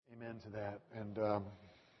amen to that. And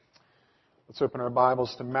let's open our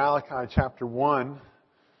Bibles to Malachi chapter 1.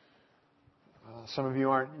 Some of you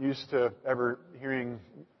aren't used to ever hearing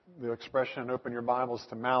the expression, open your Bibles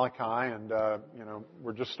to Malachi. And,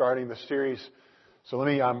 we're just starting the series. So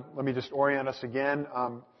let me just orient us again.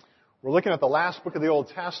 We're looking at the last book of the Old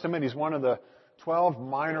Testament. He's one of the 12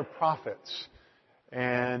 minor prophets.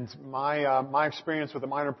 And my experience with the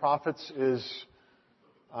minor prophets is,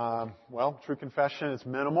 true confession, it's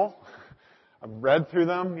minimal. I've read through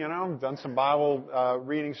them, done some Bible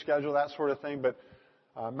reading schedule, that sort of thing. But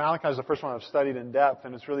Malachi is the first one I've studied in depth,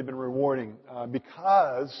 and it's really been rewarding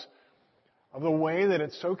because of the way that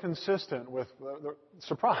it's so consistent with the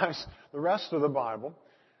rest of the Bible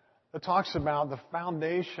that talks about the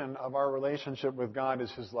foundation of our relationship with God is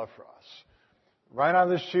His love for us. Right out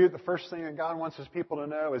of the chute, the first thing that God wants His people to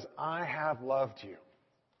know is, I have loved you.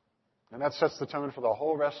 And that sets the tone for the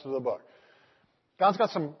whole rest of the book. God's got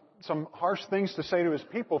some harsh things to say to His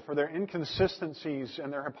people for their inconsistencies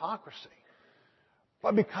and their hypocrisy.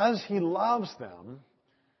 But because He loves them,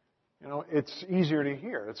 it's easier to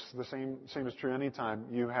hear. It's the same is true anytime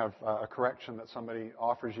you have a correction that somebody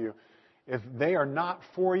offers you. If they are not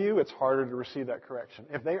for you, it's harder to receive that correction.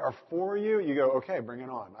 If they are for you, you go, okay, bring it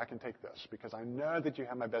on. I can take this because I know that you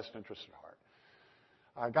have my best interest at heart.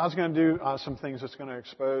 God's going to do some things that's going to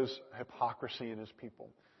expose hypocrisy in His people.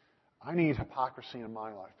 I need hypocrisy in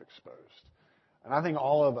my life exposed. And I think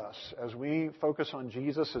all of us, as we focus on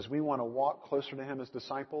Jesus, as we want to walk closer to Him as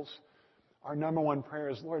disciples, our number one prayer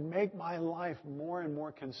is, Lord, make my life more and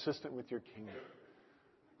more consistent with your kingdom.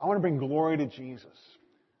 I want to bring glory to Jesus.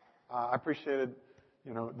 I appreciated,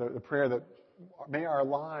 the prayer that may our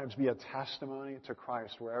lives be a testimony to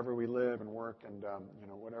Christ wherever we live and work and,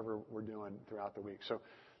 whatever we're doing throughout the week. So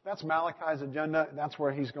that's Malachi's agenda. That's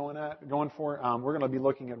where he's going for. We're going to be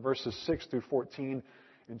looking at verses 6 through 14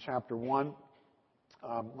 in chapter 1.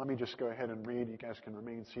 Let me just go ahead and read. You guys can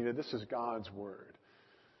remain seated. This is God's Word.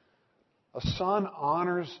 A son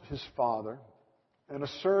honors his father, and a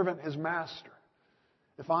servant his master.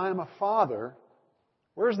 If I am a father,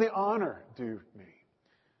 where is the honor due me?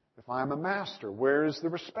 If I am a master, where is the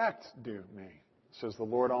respect due me? Says the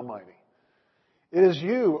Lord Almighty. It is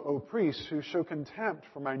you, O priests, who show contempt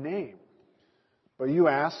for my name. But you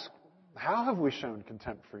ask, how have we shown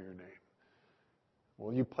contempt for your name?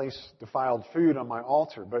 Well, you place defiled food on my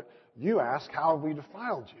altar, but you ask, how have we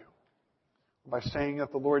defiled you? By saying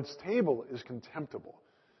that the Lord's table is contemptible.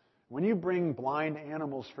 When you bring blind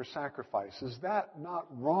animals for sacrifice, is that not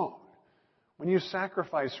wrong? When you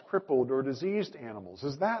sacrifice crippled or diseased animals,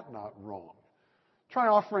 is that not wrong? Try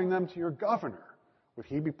offering them to your governor. Would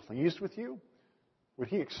he be pleased with you? Would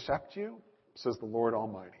he accept you? Says the Lord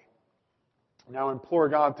Almighty. Now implore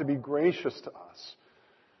God to be gracious to us.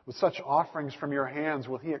 With such offerings from your hands,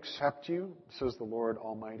 will he accept you? Says the Lord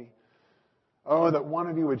Almighty. Oh, that one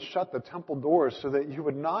of you would shut the temple doors so that you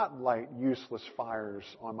would not light useless fires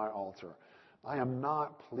on my altar. I am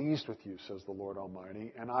not pleased with you, says the Lord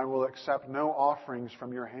Almighty, and I will accept no offerings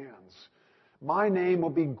from your hands. My name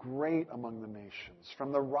will be great among the nations.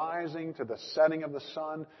 From the rising to the setting of the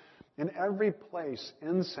sun, in every place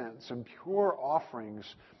incense and pure offerings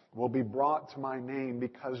will be brought to my name,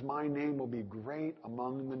 because my name will be great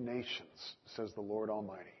among the nations, says the Lord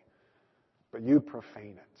Almighty. But you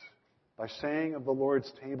profane it by saying of the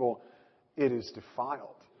Lord's table, it is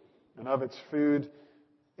defiled, and of its food,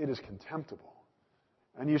 it is contemptible.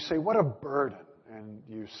 And you say, what a burden, and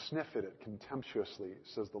you sniff at it contemptuously,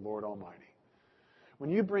 says the Lord Almighty. When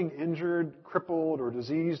you bring injured, crippled, or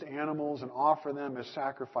diseased animals and offer them as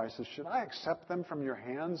sacrifices, should I accept them from your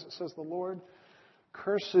hands, says the Lord?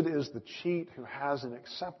 Cursed is the cheat who has an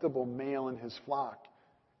acceptable male in his flock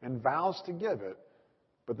and vows to give it,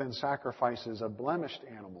 but then sacrifices a blemished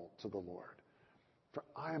animal to the Lord. For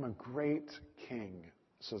I am a great king,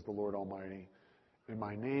 says the Lord Almighty, and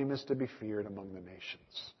my name is to be feared among the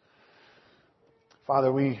nations.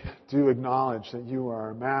 Father, we do acknowledge that you are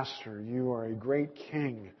our master. You are a great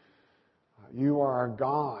king. You are our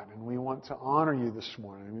God, and we want to honor you this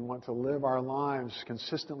morning. We want to live our lives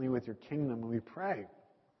consistently with your kingdom, and we pray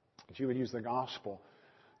that you would use the gospel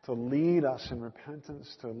to lead us in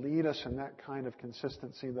repentance, to lead us in that kind of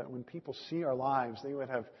consistency, that when people see our lives, they would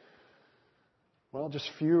have, just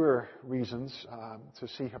fewer reasons to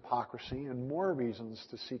see hypocrisy and more reasons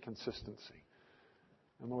to see consistency.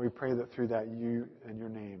 And Lord, we pray that through that, you and your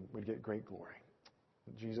name would get great glory.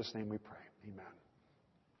 In Jesus' name we pray. Amen.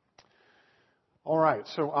 All right.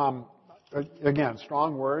 So, again,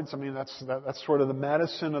 strong words. I mean, that's sort of the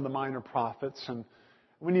medicine of the minor prophets, and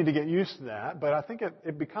we need to get used to that. But I think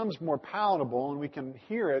it becomes more palatable, and we can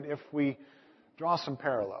hear it if we draw some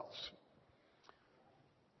parallels.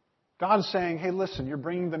 God's saying, hey, listen, you're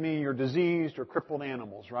bringing to me your diseased or crippled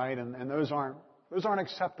animals, right? And those aren't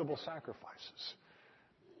acceptable sacrifices.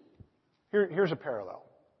 Here's a parallel.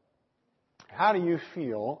 How do you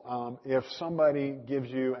feel if somebody gives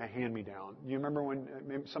you a hand-me-down? You remember when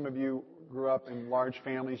maybe some of you grew up in large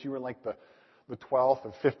families? You were like the 12th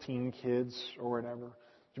of 15 kids or whatever.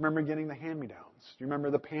 Do you remember getting the hand-me-downs? Do you remember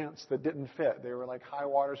the pants that didn't fit? They were like high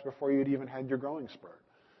waters before you'd even had your growing spurt.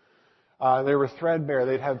 They were threadbare.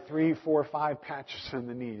 They'd had 3, 4, 5 patches in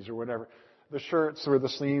the knees or whatever. The shirts where the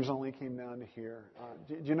sleeves only came down to here.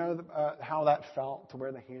 Do you know how that felt to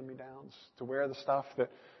wear the hand-me-downs? To wear the stuff that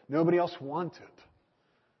nobody else wanted?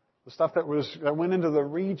 The stuff that went into the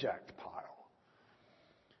reject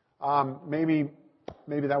pile.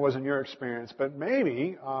 Maybe that wasn't your experience, but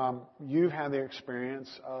maybe you've had the experience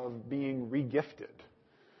of being regifted.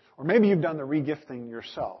 Or maybe you've done the regifting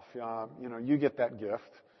yourself. You get that gift.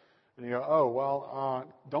 And you go, oh, well,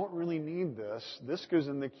 don't really need this. This goes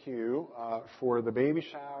in the queue for the baby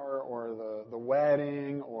shower or the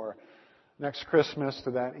wedding or next Christmas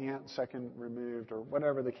to that aunt second removed or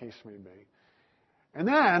whatever the case may be. And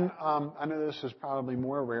then, I know this is probably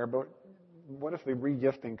more rare, but what if the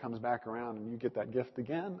regifting comes back around and you get that gift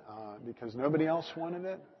again because nobody else wanted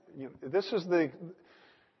it? This is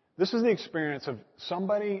the experience of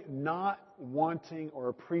somebody not wanting or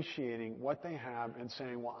appreciating what they have and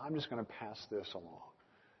saying, well, I'm just going to pass this along.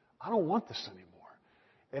 I don't want this anymore.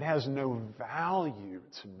 It has no value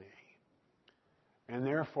to me. And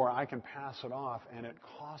therefore, I can pass it off and it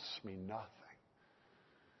costs me nothing.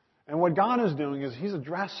 And what God is doing is He's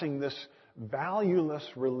addressing this valueless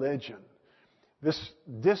religion, this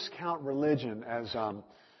discount religion as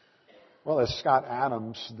Scott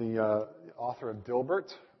Adams, the author of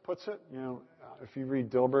Dilbert, puts it. If you read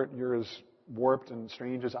Dilbert, you're as warped and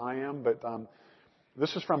strange as I am. But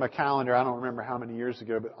this is from a calendar. I don't remember how many years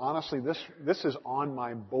ago. But honestly, this is on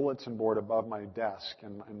my bulletin board above my desk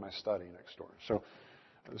in my study next door. So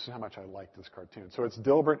this is how much I like this cartoon. So it's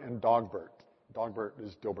Dilbert and Dogbert. Dogbert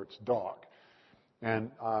is Dilbert's dog.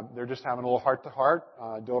 And they're just having a little heart-to-heart.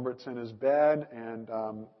 Dilbert's in his bed, and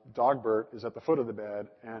Dogbert is at the foot of the bed.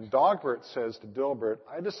 And Dogbert says to Dilbert,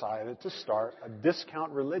 I decided to start a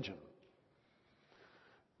discount religion.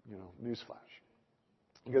 Newsflash.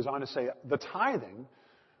 He goes on to say, the tithing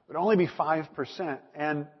would only be 5%,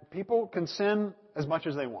 and people can sin as much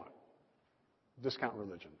as they want. Discount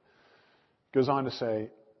religion. Goes on to say,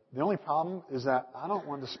 the only problem is that I don't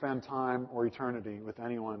want to spend time or eternity with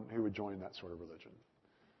anyone who would join that sort of religion.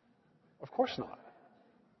 Of course not.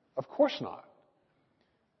 Of course not.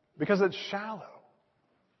 Because it's shallow.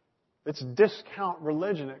 It's discount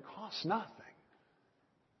religion. It costs nothing.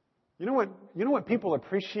 You know what people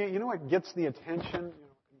appreciate? You know what gets the attention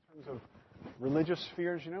in terms of religious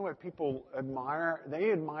spheres? You know what people admire?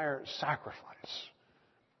 They admire sacrifice,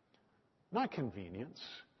 not convenience.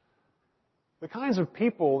 The kinds of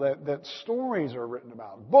people that stories are written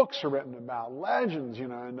about, books are written about, legends,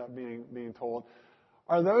 end up being told,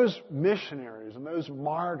 are those missionaries and those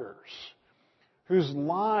martyrs whose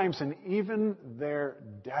lives and even their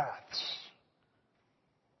deaths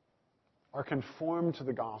are conformed to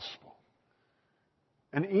the gospel.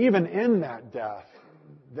 And even in that death,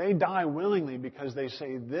 they die willingly because they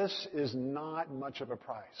say, this is not much of a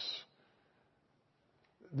price.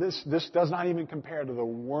 This does not even compare to the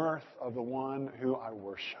worth of the one who I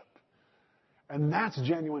worship. And that's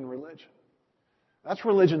genuine religion. That's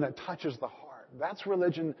religion that touches the heart. That's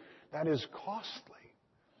religion that is costly.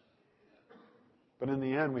 But in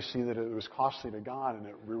the end, we see that it was costly to God and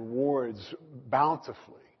it rewards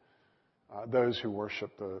bountifully those who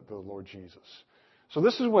worship the Lord Jesus. So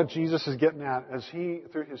this is what Jesus is getting at as He,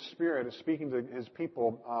 through His Spirit, is speaking to His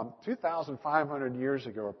people 2,500 years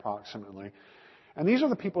ago approximately. And these are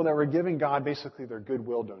the people that were giving God basically their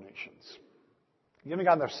goodwill donations. Giving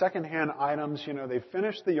God their secondhand items. They've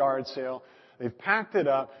finished the yard sale. They've packed it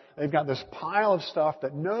up. They've got this pile of stuff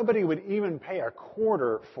that nobody would even pay a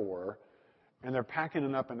quarter for. And they're packing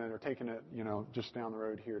it up and then they're taking it, just down the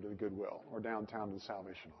road here to the Goodwill or downtown to the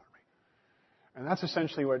Salvation Army. And that's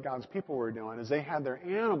essentially what God's people were doing, is they had their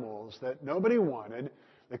animals that nobody wanted.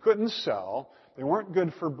 They couldn't sell. They weren't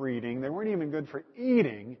good for breeding. They weren't even good for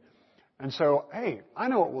eating. And so, hey, I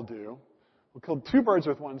know what we'll do. We'll kill 2 birds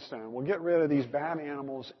with 1 stone. We'll get rid of these bad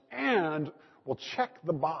animals, and we'll check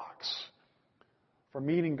the box for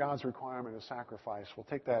meeting God's requirement of sacrifice. We'll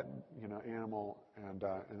take that, animal, and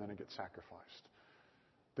then it gets sacrificed.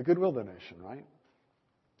 The goodwill donation, right?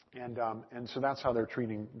 And so that's how they're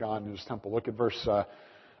treating God in His temple. Look at verse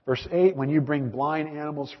Verse 8, when you bring blind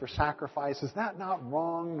animals for sacrifice, is that not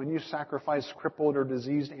wrong? When you sacrifice crippled or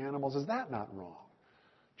diseased animals, is that not wrong?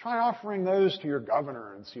 Try offering those to your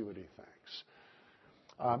governor and see what he thinks.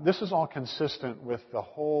 This is all consistent with the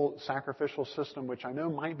whole sacrificial system, which I know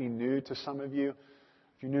might be new to some of you.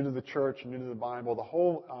 If you're new to the church, new to the Bible, the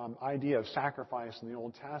whole idea of sacrifice in the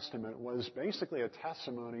Old Testament was basically a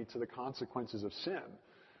testimony to the consequences of sin.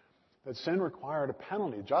 That sin required a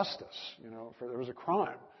penalty, justice. There was a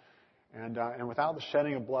crime. And without the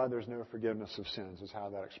shedding of blood, there's no forgiveness of sins, is how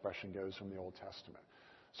that expression goes from the Old Testament.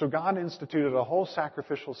 So God instituted a whole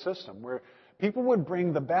sacrificial system where people would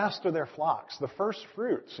bring the best of their flocks, the first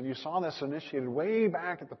fruits. And you saw this initiated way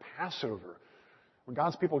back at the Passover, when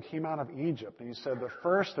God's people came out of Egypt. And He said, the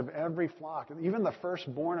first of every flock, even the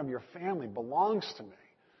firstborn of your family, belongs to me.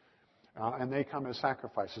 And they come as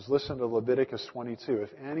sacrifices. Listen to Leviticus 22. If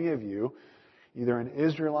any of you, either an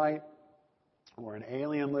Israelite or an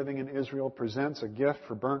alien living in Israel, presents a gift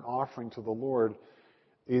for burnt offering to the Lord,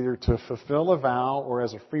 either to fulfill a vow or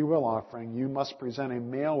as a free will offering, you must present a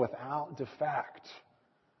male without defect,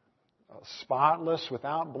 spotless,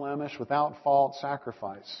 without blemish, without fault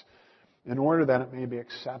sacrifice, in order that it may be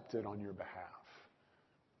accepted on your behalf.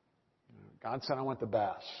 God said, I want the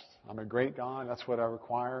best. I'm a great God. That's what I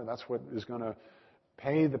require. That's what is going to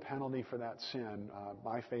pay the penalty for that sin.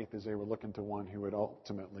 My faith is they were looking to one who would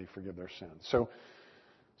ultimately forgive their sins.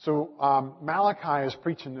 So Malachi is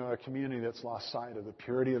preaching to a community that's lost sight of the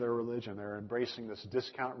purity of their religion. They're embracing this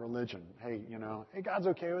discount religion. Hey, hey, God's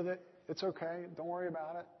okay with it. It's okay. Don't worry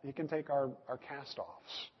about it. He can take our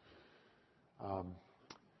cast-offs.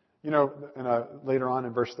 Later on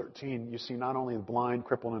in verse 13, you see not only the blind,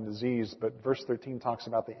 crippled, and diseased, but verse 13 talks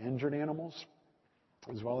about the injured animals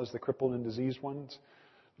as well as the crippled and diseased ones.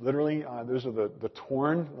 Literally, those are the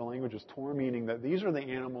torn. The language is torn, meaning that these are the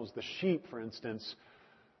animals, the sheep, for instance,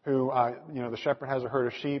 who, the shepherd has a herd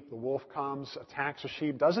of sheep. The wolf comes, attacks a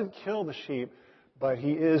sheep, doesn't kill the sheep, but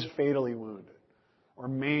he is fatally wounded or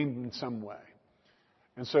maimed in some way.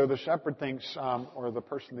 And so the shepherd thinks, or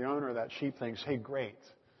the owner of that sheep thinks, hey, great.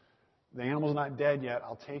 The animal's not dead yet.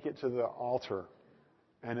 I'll take it to the altar,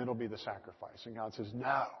 and it'll be the sacrifice. And God says,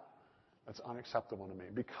 no, that's unacceptable to me.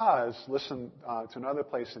 Because, listen to another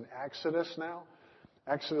place in Exodus now.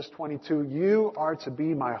 Exodus 22, you are to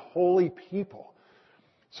be my holy people.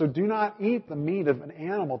 So do not eat the meat of an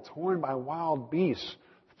animal torn by wild beasts.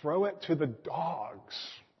 Throw it to the dogs.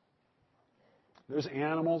 There's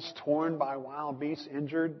animals torn by wild beasts,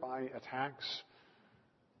 injured by attacks.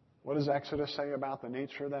 What does Exodus say about the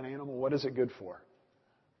nature of that animal? What is it good for?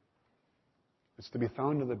 It's to be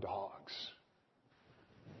thrown to the dogs.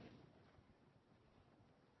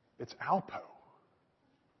 It's Alpo.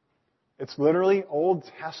 It's literally Old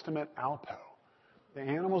Testament Alpo. The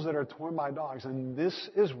animals that are torn by dogs. And this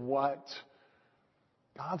is what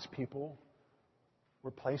God's people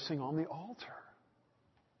were placing on the altar.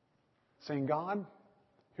 Saying, God,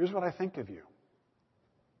 here's what I think of you.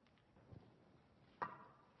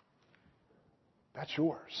 That's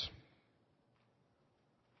yours.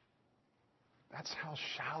 That's how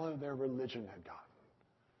shallow their religion had gotten.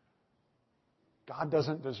 God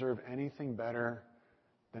doesn't deserve anything better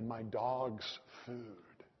than my dog's food.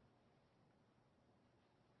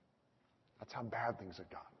 That's how bad things had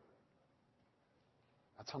gotten.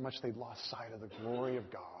 That's how much they'd lost sight of the glory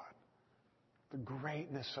of God, the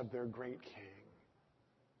greatness of their great King.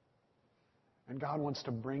 And God wants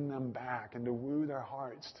to bring them back and to woo their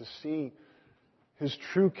hearts to see His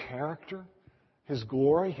true character, His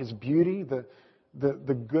glory, His beauty, the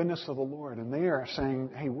goodness of the Lord. And they are saying,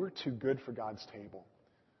 hey, we're too good for God's table.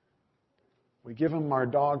 We give Him our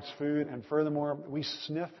dog's food, and furthermore, we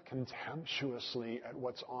sniff contemptuously at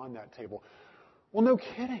what's on that table. Well, no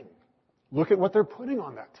kidding. Look at what they're putting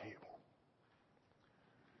on that table.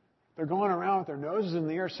 They're going around with their noses in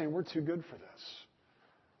the air saying, we're too good for this.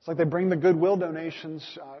 It's like they bring the Goodwill donations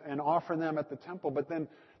and offer them at the temple, but then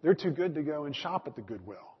they're too good to go and shop at the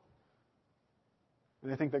Goodwill.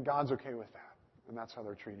 And they think that God's okay with that. And that's how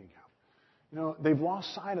they're treating Him. They've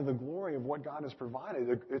lost sight of the glory of what God has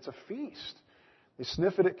provided. It's a feast. They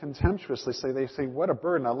sniff at it contemptuously. They say, what a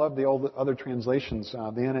burden. I love the old other translations.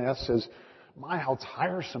 The NAS says, my, how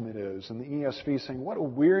tiresome it is. And the ESV saying, what a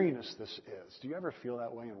weariness this is. Do you ever feel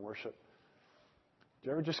that way in worship? Do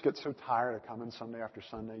you ever just get so tired of coming Sunday after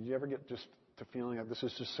Sunday? Do you ever get just to feeling that this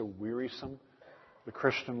is just so wearisome? The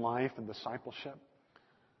Christian life and discipleship?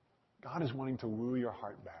 God is wanting to woo your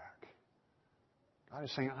heart back. God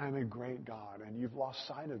is saying, I am a great God, and you've lost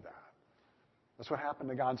sight of that. That's what happened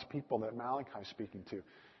to God's people that Malachi is speaking to.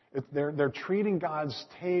 They're treating God's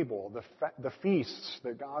table, the feasts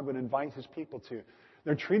that God would invite His people to.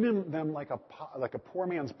 They're treating them like a poor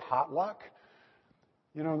man's potluck.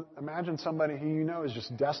 You know, imagine somebody who you know is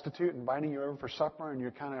just destitute inviting you over for supper, and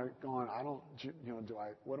you're kind of going,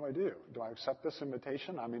 what do I do? Do I accept this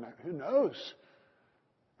invitation? I mean, who knows?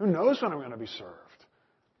 Who knows when I'm going to be served?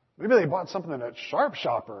 Maybe they bought something at Sharp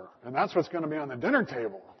Shopper, and that's what's going to be on the dinner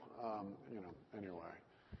table. Anyway.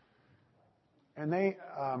 And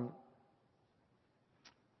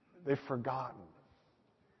they've forgotten.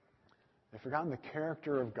 They've forgotten the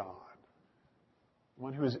character of God.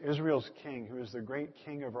 One who is Israel's king, who is the great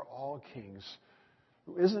king over all kings,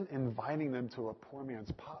 who isn't inviting them to a poor man's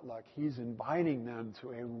potluck. He's inviting them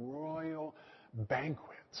to a royal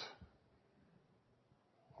banquet.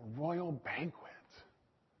 A royal banquet.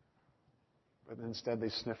 But instead they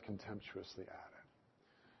sniff contemptuously at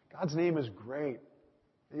it. God's name is great.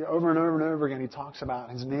 Over and over and over again, he talks about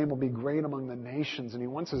his name will be great among the nations, and he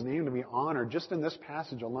wants his name to be honored. Just in this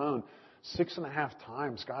passage alone, 6.5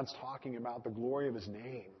 times, God's talking about the glory of his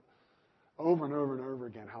name. Over and over and over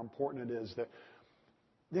again, how important it is that,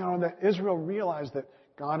 that Israel realized that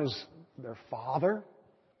God is their father,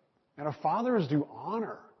 and a father is due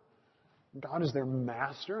honor. God is their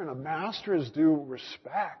master, and a master is due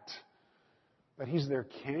respect. That he's their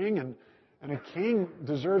king, and a king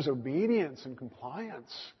deserves obedience and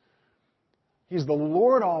compliance. He's the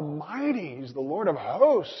Lord Almighty. He's the Lord of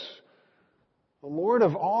hosts. The Lord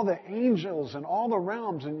of all the angels and all the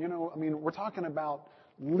realms. And, we're talking about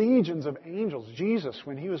legions of angels. Jesus,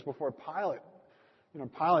 when he was before Pilate,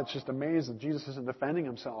 Pilate's just amazed that Jesus isn't defending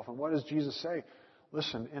himself. And what does Jesus say?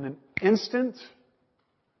 Listen, in an instant,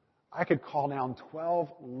 I could call down 12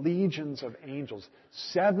 legions of angels,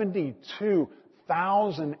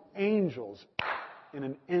 72,000 angels in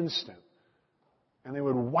an instant. And they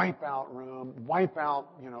would wipe out Rome, wipe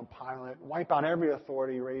out, Pilate, wipe out every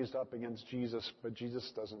authority raised up against Jesus. But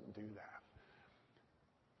Jesus doesn't do that.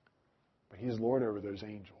 But he's Lord over those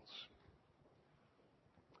angels.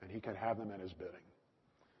 And he can have them at his bidding.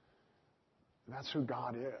 And that's who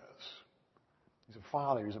God is. He's a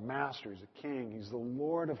father, he's a master, he's a king, he's the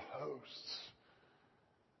Lord of hosts.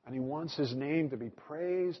 And he wants his name to be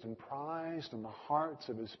praised and prized in the hearts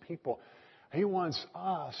of his people. He wants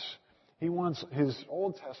us, he wants his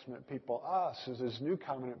Old Testament people, us as his New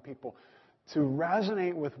Covenant people, to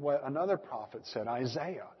resonate with what another prophet said,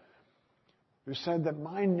 Isaiah, who said that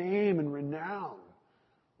my name and renown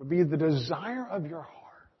would be the desire of your hearts.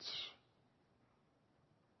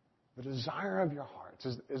 The desire of your hearts.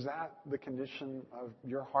 Is that the condition of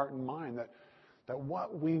your heart and mind? That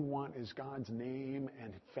what we want is God's name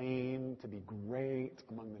and fame to be great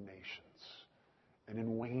among the nations. And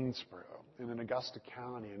in Waynesboro, and in Augusta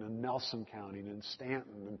County, and in Nelson County, and in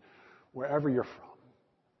Stanton, and wherever you're from.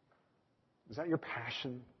 Is that your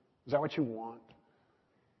passion? Is that what you want?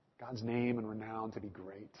 God's name and renown to be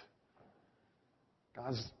great.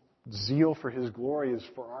 God's zeal for his glory is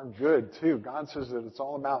for our good, too. God says that it's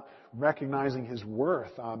all about recognizing his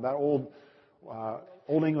worth. That old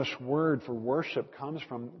English word for worship comes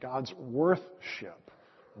from God's worthship.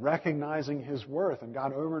 Recognizing his worth. And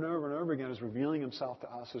God over and over and over again is revealing himself to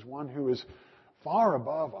us as one who is far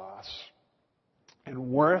above us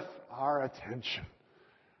and worth our attention.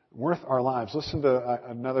 Worth our lives. Listen to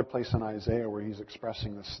another place in Isaiah where he's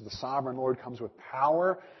expressing this. The sovereign Lord comes with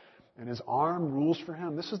power and his arm rules for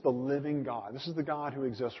him. This is the living God. This is the God who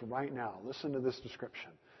exists right now. Listen to this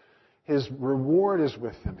description. His reward is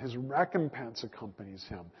with him. His recompense accompanies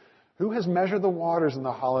him. Who has measured the waters in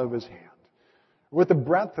the hollow of his hand? With the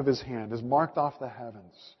breadth of his hand has marked off the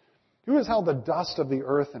heavens. Who has held the dust of the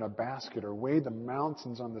earth in a basket or weighed the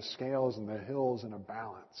mountains on the scales and the hills in a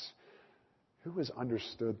balance? Who has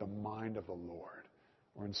understood the mind of the Lord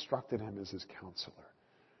or instructed him as his counselor?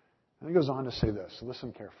 And he goes on to say this.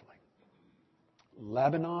 Listen carefully.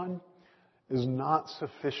 Lebanon is not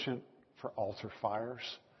sufficient for altar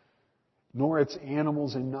fires, nor its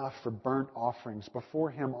animals enough for burnt offerings. Before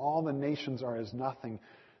him all the nations are as nothing.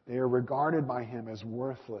 They are regarded by him as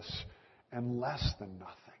worthless and less than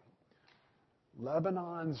nothing.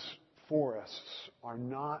 Lebanon's forests are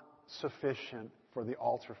not sufficient for the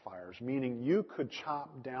altar fires, meaning you could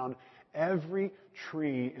chop down every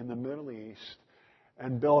tree in the Middle East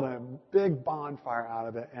and build a big bonfire out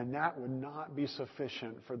of it, and that would not be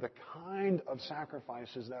sufficient for the kind of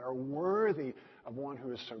sacrifices that are worthy of one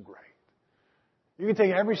who is so great. You can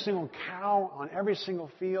take every single cow on every single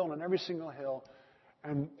field and every single hill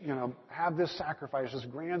and, have this sacrifice, this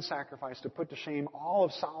grand sacrifice to put to shame all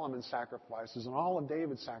of Solomon's sacrifices and all of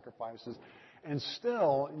David's sacrifices. And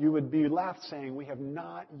still, you would be left saying, we have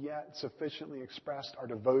not yet sufficiently expressed our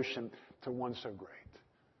devotion to one so great.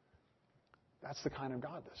 That's the kind of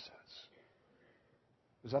God this is.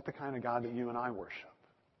 Is that the kind of God that you and I worship?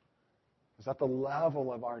 Is that the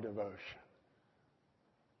level of our devotion?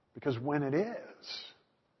 Because when it is,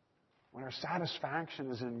 when our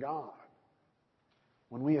satisfaction is in God,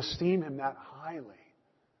 when we esteem Him that highly,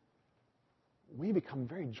 we become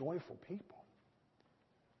very joyful people.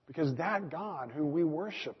 Because that God who we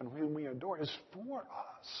worship and whom we adore is for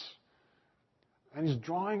us. And He's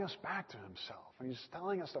drawing us back to Himself. And He's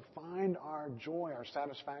telling us to find our joy, our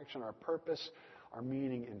satisfaction, our purpose, our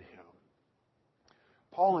meaning in Him.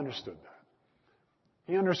 Paul understood that.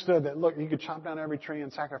 He understood that, look, you could chop down every tree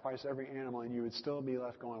and sacrifice every animal and you would still be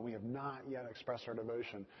left going, we have not yet expressed our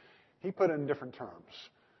devotion. He put it in different terms.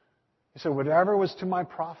 He said, whatever was to my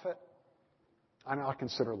profit, I now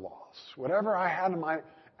consider loss. Whatever I had in my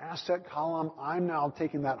asset column, I'm now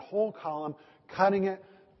taking that whole column, cutting it,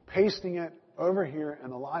 pasting it over here in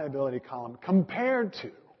the liability column, compared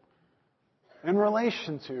to, in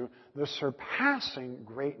relation to, the surpassing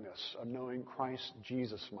greatness of knowing Christ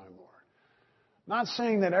Jesus my Lord. Not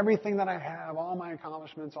saying that everything that I have, all my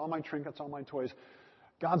accomplishments, all my trinkets, all my toys,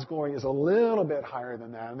 God's glory is a little bit higher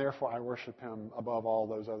than that, and therefore I worship Him above all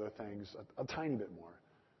those other things a tiny bit more.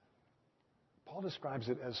 Paul describes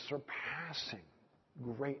it as surpassing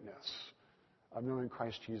greatness of knowing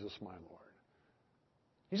Christ Jesus my Lord.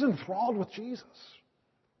 He's enthralled with Jesus.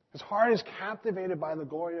 His heart is captivated by the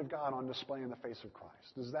glory of God on display in the face of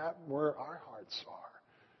Christ. Is that where our hearts are?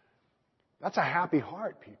 That's a happy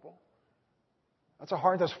heart, people. That's a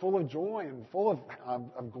heart that's full of joy and full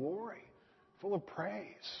of glory, full of praise.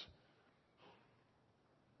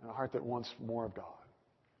 And a heart that wants more of God.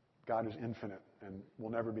 God is infinite and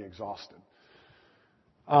will never be exhausted.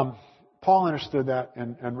 Paul understood that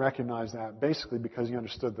and recognized that basically because he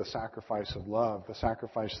understood the sacrifice of love, the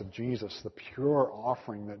sacrifice of Jesus, the pure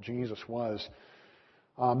offering that Jesus was,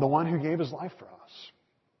 the one who gave His life for us.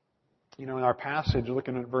 You know, in our passage,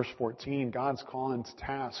 looking at verse 14, God's calling to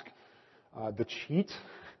task the cheat,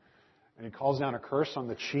 and He calls down a curse on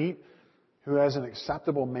the cheat who has an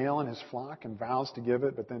acceptable male in his flock and vows to give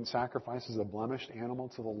it, but then sacrifices a blemished animal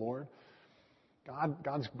to the Lord.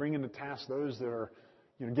 God's bringing to task those that are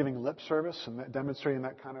giving lip service and demonstrating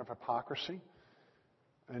that kind of hypocrisy.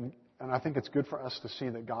 And I think it's good for us to see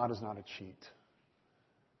that God is not a cheat.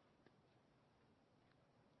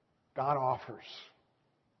 God offers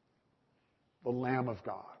the Lamb of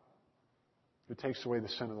God who takes away the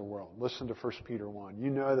sin of the world. Listen to 1 Peter 1. You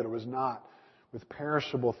know that it was not with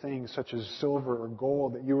perishable things such as silver or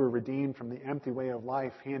gold that you were redeemed from the empty way of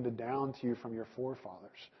life handed down to you from your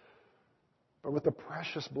forefathers, but with the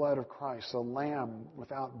precious blood of Christ, a lamb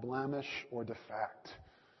without blemish or defect.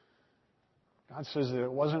 God says that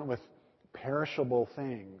it wasn't with perishable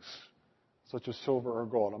things such as silver or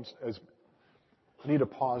gold. I need to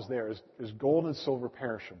pause there. Is gold and silver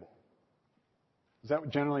perishable? Is that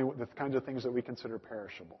generally the kinds of things that we consider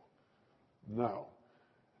perishable? No.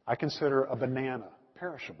 I consider a banana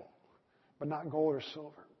perishable, but not gold or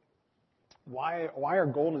silver. Why are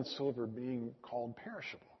gold and silver being called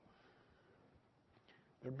perishable?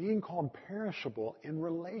 They're being called perishable in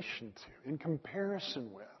relation to, in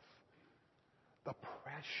comparison with, the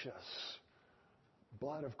precious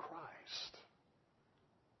blood of Christ.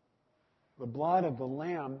 The blood of the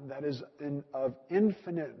Lamb that is of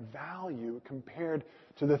infinite value compared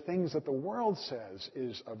to the things that the world says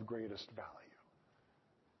is of greatest value.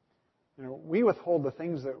 You know, we withhold the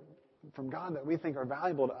things from God that we think are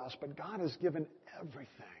valuable to us, but God has given everything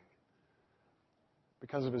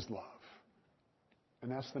because of His love.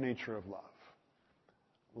 And that's the nature of love.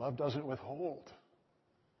 Love doesn't withhold.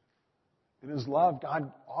 In His love,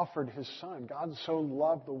 God offered His Son. God so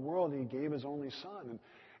loved the world, He gave His only Son.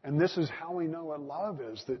 And this is how we know what love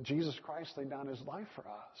is, that Jesus Christ laid down His life for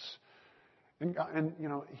us. And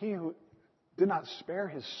He who did not spare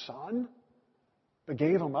His Son, but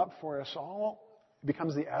gave Him up for us all,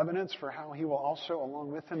 becomes the evidence for how He will also,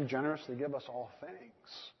 along with Him, generously give us all things.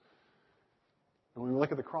 And when we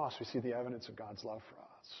look at the cross, we see the evidence of God's love for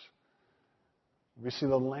us. We see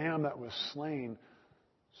the Lamb that was slain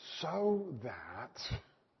so that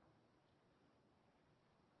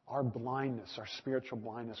our blindness, our spiritual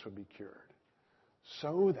blindness would be cured.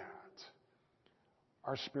 So that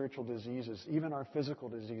our spiritual diseases, even our physical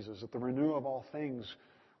diseases, at the renewal of all things,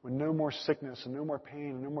 when no more sickness and no more pain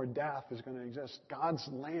and no more death is going to exist, God's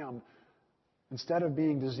Lamb, instead of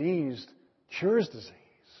being diseased, cures disease.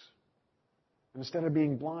 And instead of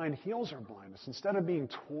being blind, heals our blindness. Instead of being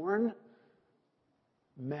torn,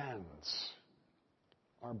 mends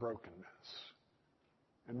our brokenness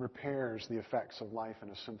and repairs the effects of life in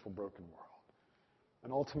a sinful, broken world.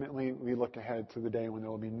 And ultimately, we look ahead to the day when there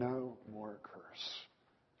will be no more curse.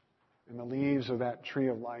 And the leaves of that tree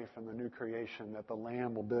of life and the new creation that the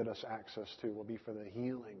Lamb will bid us access to will be for the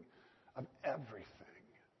healing of everything.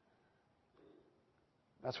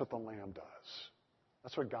 That's what the Lamb does.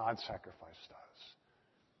 That's what God's sacrifice does.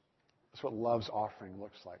 That's what love's offering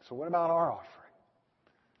looks like. So what about our offering?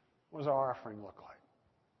 What does our offering look like?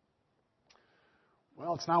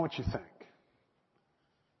 Well, it's not what you think.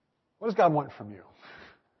 What does God want from you?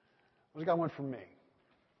 What does God want from me?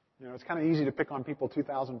 You know, it's kind of easy to pick on people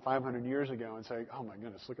 2,500 years ago and say, oh my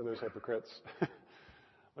goodness, look at those hypocrites.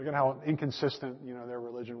 Look at how inconsistent, their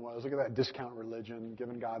religion was. Look at that discount religion,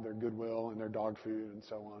 giving God their goodwill and their dog food and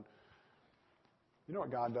so on. You know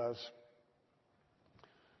what God does?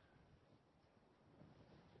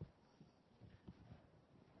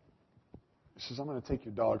 He says, I'm going to take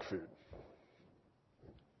your dog food.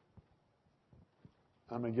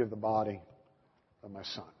 I'm going to give the body of my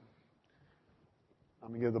son. I'm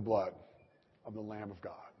going to give the blood of the Lamb of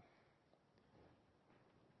God.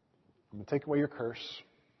 I'm going to take away your curse.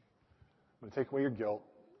 I'm going to take away your guilt.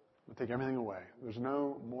 I'm going to take everything away. There's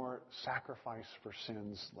no more sacrifice for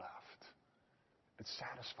sins left. It's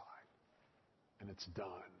satisfied. And it's done.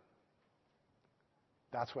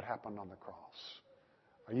 That's what happened on the cross.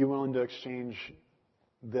 Are you willing to exchange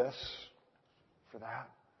this for that?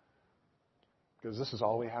 Because this is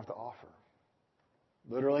all we have to offer.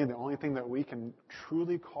 Literally, the only thing that we can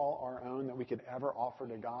truly call our own that we could ever offer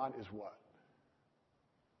to God is what?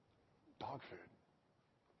 Dog food.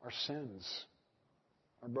 Our sins.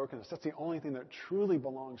 Our brokenness. That's the only thing that truly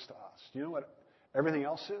belongs to us. Do you know what everything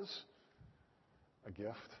else is? A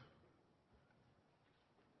gift.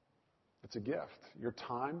 It's a gift. Your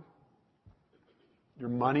time, your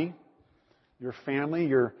money, your family,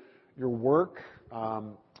 your work,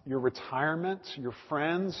 your retirement, your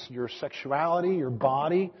friends, your sexuality, your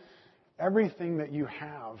body, everything that you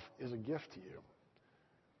have is a gift to you.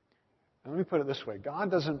 And let me put it this way. God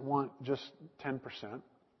doesn't want just 10%.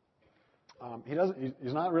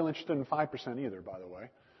 He's not really interested in 5% either, by the way.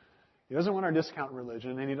 He doesn't want our discount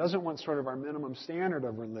religion, and he doesn't want sort of our minimum standard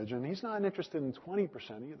of religion. He's not interested in 20%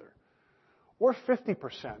 either. Or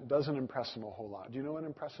 50% doesn't impress him a whole lot. Do you know what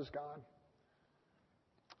impresses God?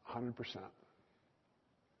 100%.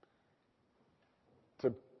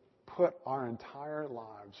 To put our entire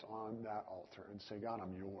lives on that altar and say, God,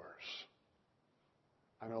 I'm yours.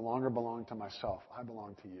 I no longer belong to myself. I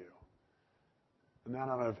belong to you. And that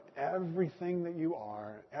out of everything that you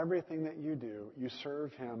are, everything that you do, you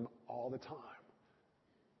serve him all the time.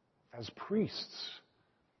 As priests,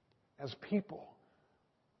 as people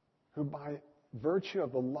who by virtue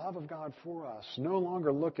of the love of God for us no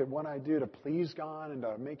longer look at what I do to please God and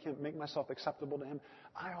to make myself acceptable to him.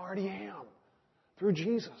 I already am through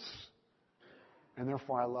Jesus. And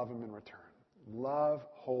therefore I love him in return. Love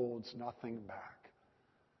holds nothing back.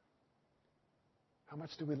 How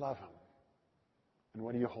much do we love him? And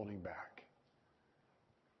what are you holding back?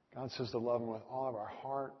 God says to love him with all of our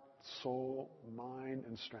heart, soul, mind,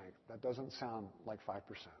 and strength. That doesn't sound like 5%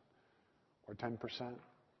 or 10%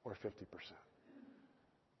 or 50%.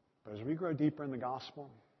 But as we grow deeper in the gospel,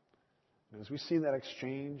 and as we see that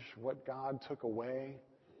exchange, what God took away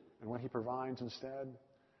and what he provides instead,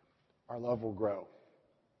 our love will grow.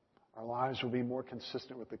 Our lives will be more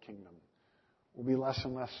consistent with the kingdom. We'll be less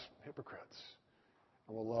and less hypocrites.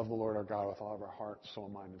 And we'll love the Lord our God with all of our heart, soul,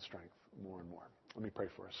 mind, and strength more and more. Let me pray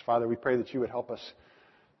for us. Father, we pray that you would help us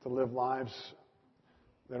to live lives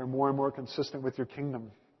that are more and more consistent with your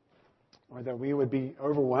kingdom. Or that we would be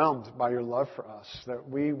overwhelmed by your love for us. That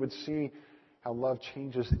we would see how love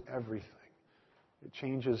changes everything. It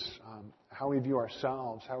changes how we view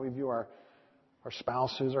ourselves, how we view our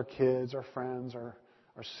spouses, our kids, our friends, our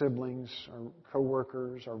siblings, our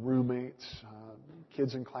coworkers, our roommates,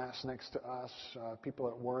 kids in class next to us, people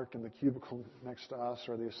at work in the cubicle next to us,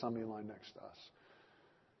 or the assembly line next to us.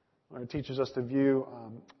 Lord, it teaches us to view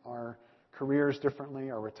our careers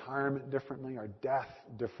differently, our retirement differently, our death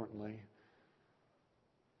differently,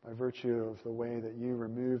 by virtue of the way that you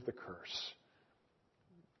removed the curse.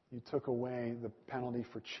 You took away the penalty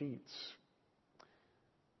for cheats,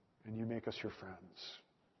 and you make us your friends.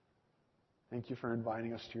 Thank you for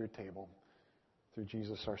inviting us to your table through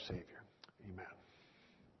Jesus our Savior. Amen.